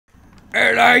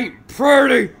It ain't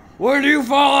pretty when you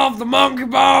fall off the monkey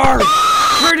bars.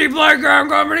 Pretty playground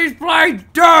companies play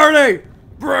dirty.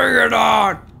 Bring it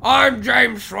on. I'm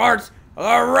James Schwartz,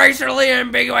 the racially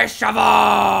ambiguous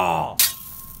shovel.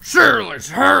 Shirley's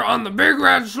hurt on the big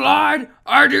red slide.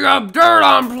 I dig up dirt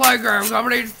on playground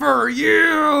companies for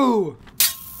you.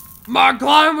 My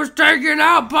client was taken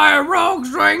out by a rogue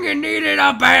swing and needed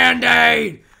a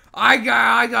band-aid. I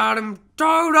got him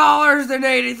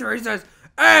 $2.83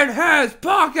 in his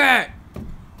pocket.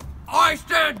 I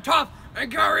stand tough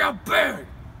and carry a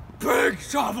big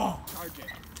shovel.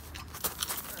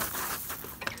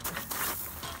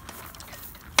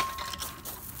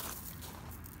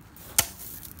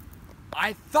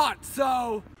 I thought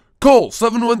so. Call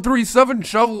 7137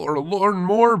 Shovel or learn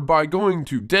more by going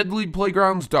to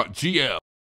deadlyplaygrounds.gl.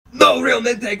 No,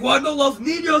 realmente, cuando los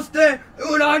niños de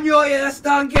un año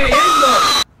están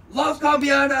cayendo, las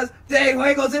campeonas de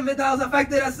juegos inventados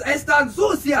afectadas están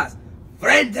sucias.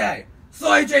 Frente,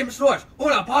 soy James Schwartz,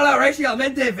 una pala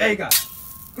racialmente vega.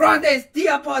 Grandes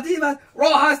diapositivas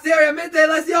rojas seriamente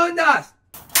lesionadas.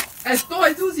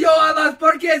 Estoy sucio a las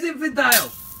porquerías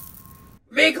infantiles.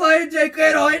 Mi cliente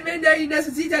quedó inmunda y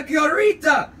necesita que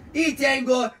ahorita. Y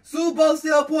tengo su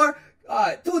bolsillo por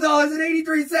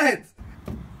 $2.83.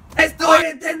 Estoy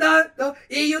intentando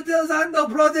y utilizando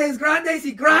proteínas grandes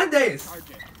y grandes.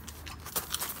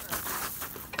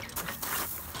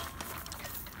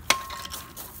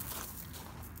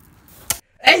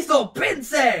 Eso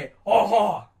pensé.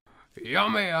 Ojo.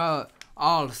 Llame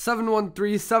al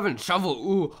 7137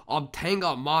 Shovel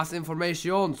obtenga más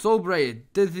información sobre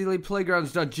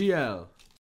deadlyplaygrounds.gl.